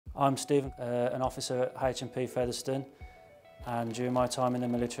I'm Stephen, an officer at HMP Featherstone, and during my time in the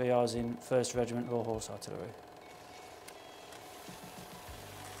military I was in 1st Regiment Royal Horse Artillery.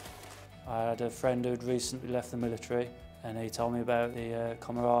 I had a friend who'd recently left the military and he told me about the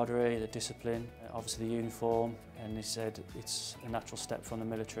camaraderie, the discipline, obviously the uniform, and he said it's a natural step from the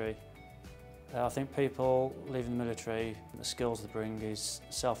military. I think people leaving the military, the skills they bring is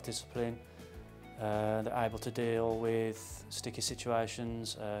self-discipline. They're able to deal with sticky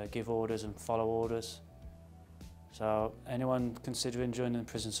situations, give orders and follow orders. So anyone considering joining the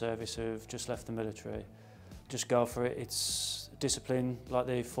prison service who've just left the military, just go for it. It's discipline like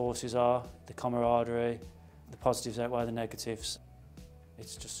the forces are, the camaraderie, the positives outweigh the negatives.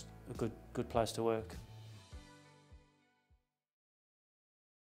 It's just a good place to work.